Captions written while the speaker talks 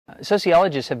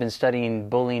Sociologists have been studying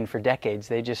bullying for decades.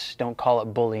 They just don't call it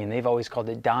bullying. They've always called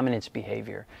it dominance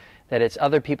behavior, that it's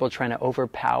other people trying to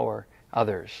overpower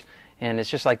others. And it's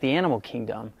just like the animal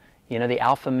kingdom, you know, the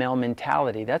alpha male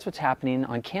mentality. That's what's happening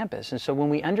on campus. And so when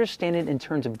we understand it in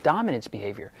terms of dominance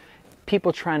behavior,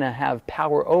 people trying to have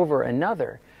power over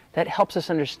another, that helps us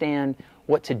understand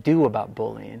what to do about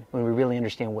bullying when we really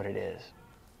understand what it is.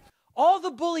 All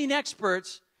the bullying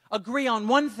experts agree on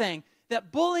one thing,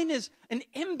 that bullying is an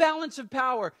imbalance of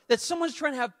power, that someone's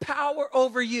trying to have power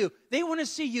over you. They want to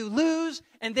see you lose,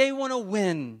 and they want to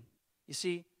win. You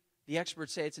see, the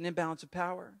experts say it's an imbalance of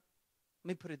power. Let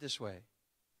me put it this way.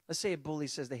 Let's say a bully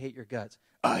says they hate your guts.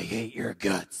 I hate your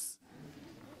guts.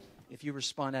 If you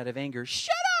respond out of anger,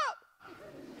 shut up!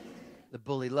 The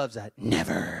bully loves that.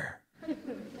 Never. I hate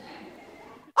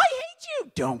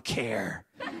you. Don't care.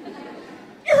 You're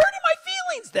hurting my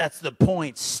feelings. That's the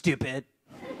point, stupid.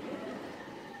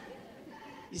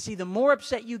 You see, the more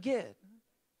upset you get,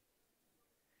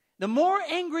 the more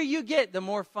angry you get, the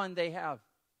more fun they have.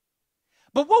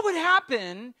 But what would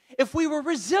happen if we were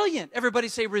resilient? Everybody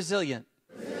say resilient.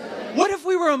 Resilient. What if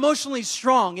we were emotionally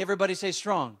strong? Everybody say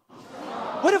strong.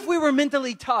 Strong. What if we were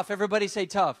mentally tough? Everybody say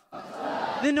tough.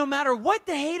 Tough. Then no matter what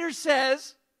the hater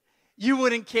says, you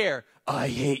wouldn't care. I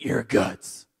hate your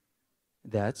guts.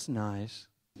 That's nice.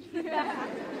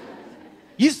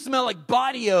 You smell like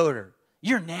body odor.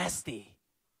 You're nasty.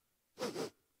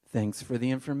 Thanks for the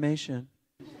information.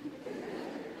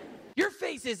 Your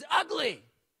face is ugly.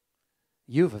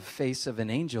 You have a face of an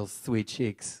angel, sweet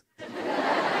cheeks.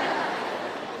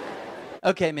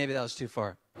 Okay, maybe that was too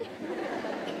far.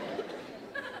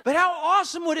 But how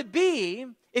awesome would it be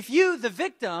if you, the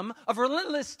victim of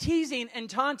relentless teasing and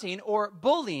taunting or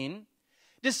bullying,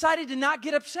 decided to not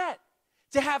get upset,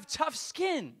 to have tough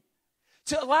skin,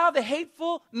 to allow the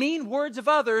hateful, mean words of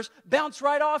others bounce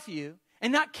right off you,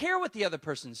 and not care what the other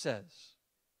person says.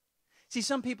 See,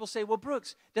 some people say, well,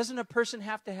 Brooks, doesn't a person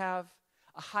have to have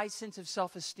a high sense of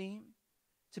self-esteem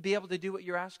to be able to do what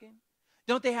you're asking?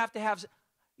 Don't they have to have,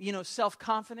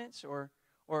 self-confidence or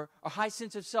a high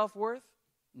sense of self-worth?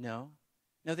 No,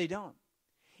 they don't.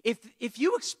 If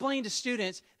you explain to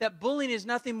students that bullying is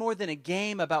nothing more than a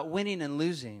game about winning and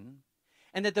losing,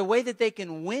 and that the way that they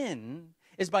can win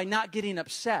is by not getting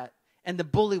upset, and the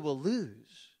bully will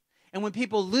lose. And when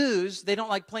people lose, they don't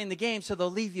like playing the game, so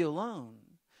they'll leave you alone.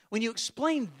 When you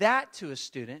explain that to a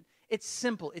student, it's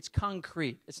simple, it's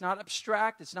concrete. It's not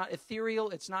abstract, it's not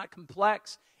ethereal, it's not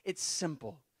complex. It's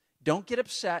simple. Don't get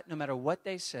upset no matter what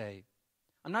they say.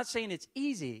 I'm not saying it's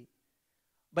easy,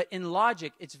 but in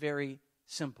logic, it's very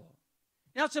simple.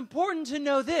 Now, it's important to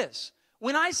know this.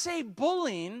 When I say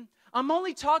bullying, I'm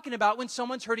only talking about when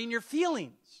someone's hurting your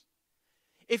feelings.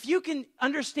 If you can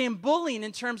understand bullying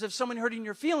in terms of someone hurting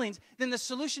your feelings, then the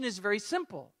solution is very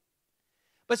simple.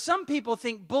 But some people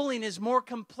think bullying is more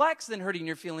complex than hurting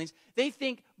your feelings. They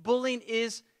think bullying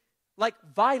is like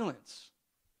violence.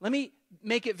 Let me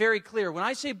make it very clear. When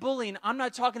I say bullying, I'm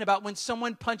not talking about when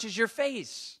someone punches your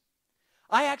face.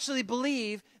 I actually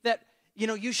believe that,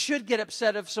 you should get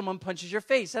upset if someone punches your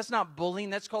face. That's not bullying.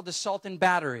 That's called assault and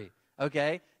battery,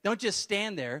 okay? Don't just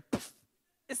stand there.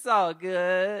 It's all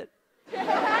good.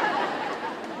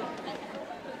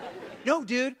 No,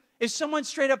 dude. If someone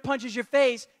straight up punches your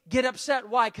face, get upset.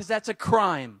 Why? Because that's a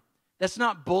crime. That's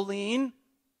not bullying.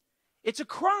 It's a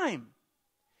crime.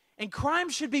 And crime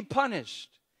should be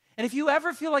punished. And if you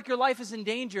ever feel like your life is in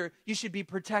danger, you should be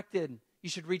protected. You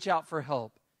should reach out for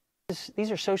help.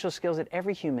 These are social skills that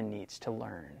every human needs to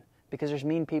learn because there's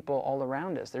mean people all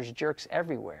around us. There's jerks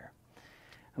everywhere.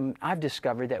 I've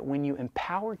discovered that when you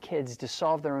empower kids to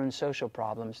solve their own social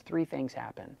problems, 3 things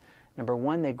happen. Number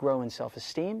 1, they grow in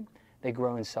self-esteem, they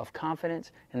grow in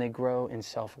self-confidence, and they grow in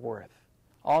self-worth.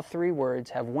 All 3 words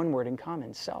have one word in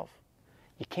common, self.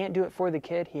 You can't do it for the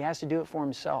kid, he has to do it for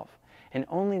himself. And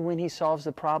only when he solves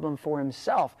the problem for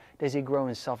himself does he grow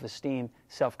in self-esteem,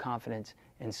 self-confidence,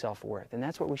 and self-worth. And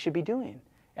that's what we should be doing.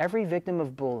 Every victim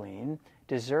of bullying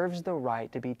deserves the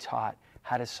right to be taught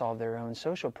how to solve their own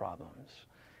social problems.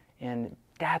 And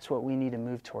that's what we need to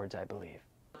move towards, I believe.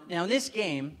 Now, in this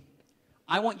game,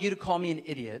 I want you to call me an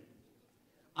idiot.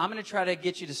 I'm going to try to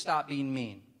get you to stop being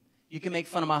mean. You can make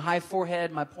fun of my high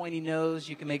forehead, my pointy nose.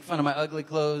 You can make fun of my ugly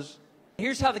clothes.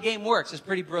 Here's how the game works. It's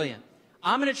pretty brilliant.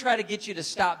 I'm going to try to get you to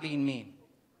stop being mean.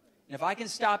 And if I can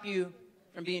stop you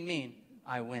from being mean,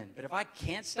 I win. But if I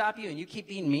can't stop you and you keep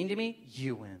being mean to me,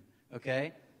 you win.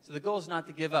 Okay? So the goal is not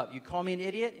to give up. You call me an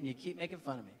idiot and you keep making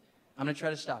fun of me. I'm going to try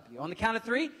to stop you. On the count of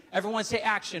 3, everyone say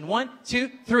action. 1, 2,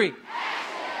 3. Action!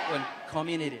 Go ahead, call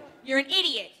me an idiot. You're an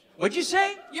idiot. What'd you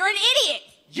say? You're an idiot.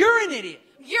 You're an idiot.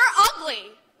 You're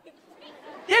ugly.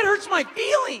 That hurts my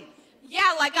feelings.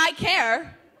 Yeah, like I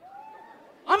care.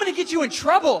 I'm gonna get you in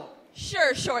trouble.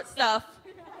 Sure, short stuff.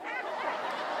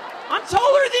 I'm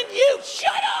taller than you.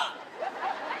 Shut up.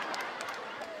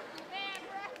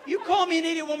 You call me an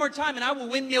idiot one more time and I will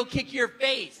windmill kick your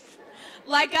face.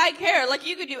 Like I care. Like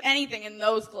you could do anything in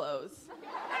those clothes.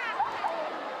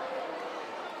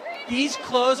 These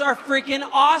clothes are freaking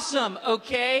awesome,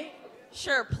 okay?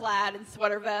 Sure, plaid and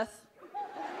sweater vest.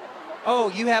 Oh,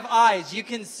 you have eyes. You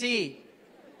can see.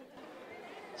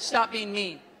 Stop being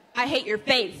mean. I hate your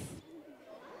face.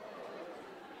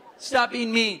 Stop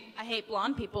being mean. I hate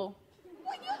blonde people.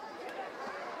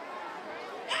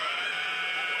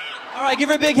 All right, give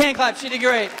her a big hand clap. She did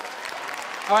great.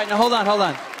 All right, now hold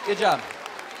on. Good job.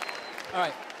 All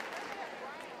right.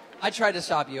 I tried to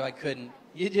stop you. I couldn't.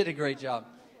 You did a great job.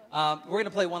 We're going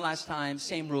to play one last time.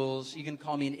 Same rules. You can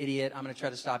call me an idiot. I'm going to try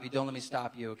to stop you. Don't let me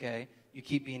stop you, okay? You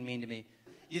keep being mean to me.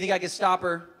 You think I can stop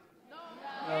her?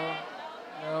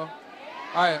 No.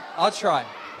 All right, I'll try.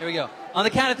 Here we go. On the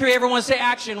count of 3, everyone say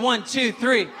action. 1, 2,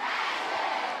 3. Go ahead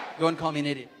and call me an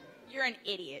idiot. You're an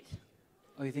idiot.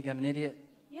 Oh, you think I'm an idiot?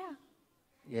 Yeah.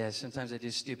 Yeah, sometimes I do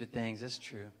stupid things. That's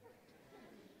true.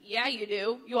 Yeah, you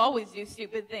do. You always do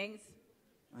stupid things.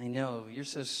 I know. You're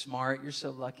so smart. You're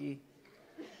so lucky.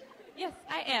 Yes,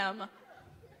 I am.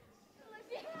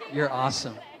 You're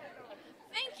awesome.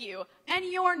 Thank you. And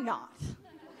you're not.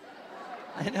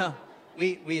 I know.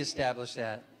 We established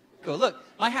that. Cool. Look,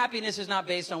 my happiness is not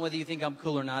based on whether you think I'm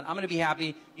cool or not. I'm going to be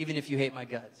happy even if you hate my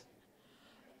guts.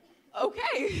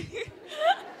 Okay.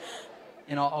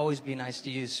 And I'll always be nice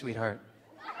to you, sweetheart.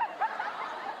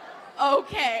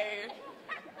 Okay.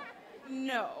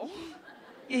 No.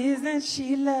 Isn't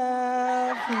she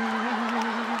lovely?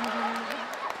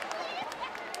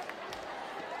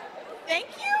 Thank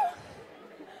you.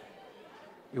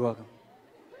 You're welcome.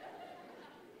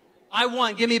 I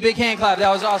won. Give me a big hand clap. That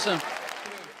was awesome.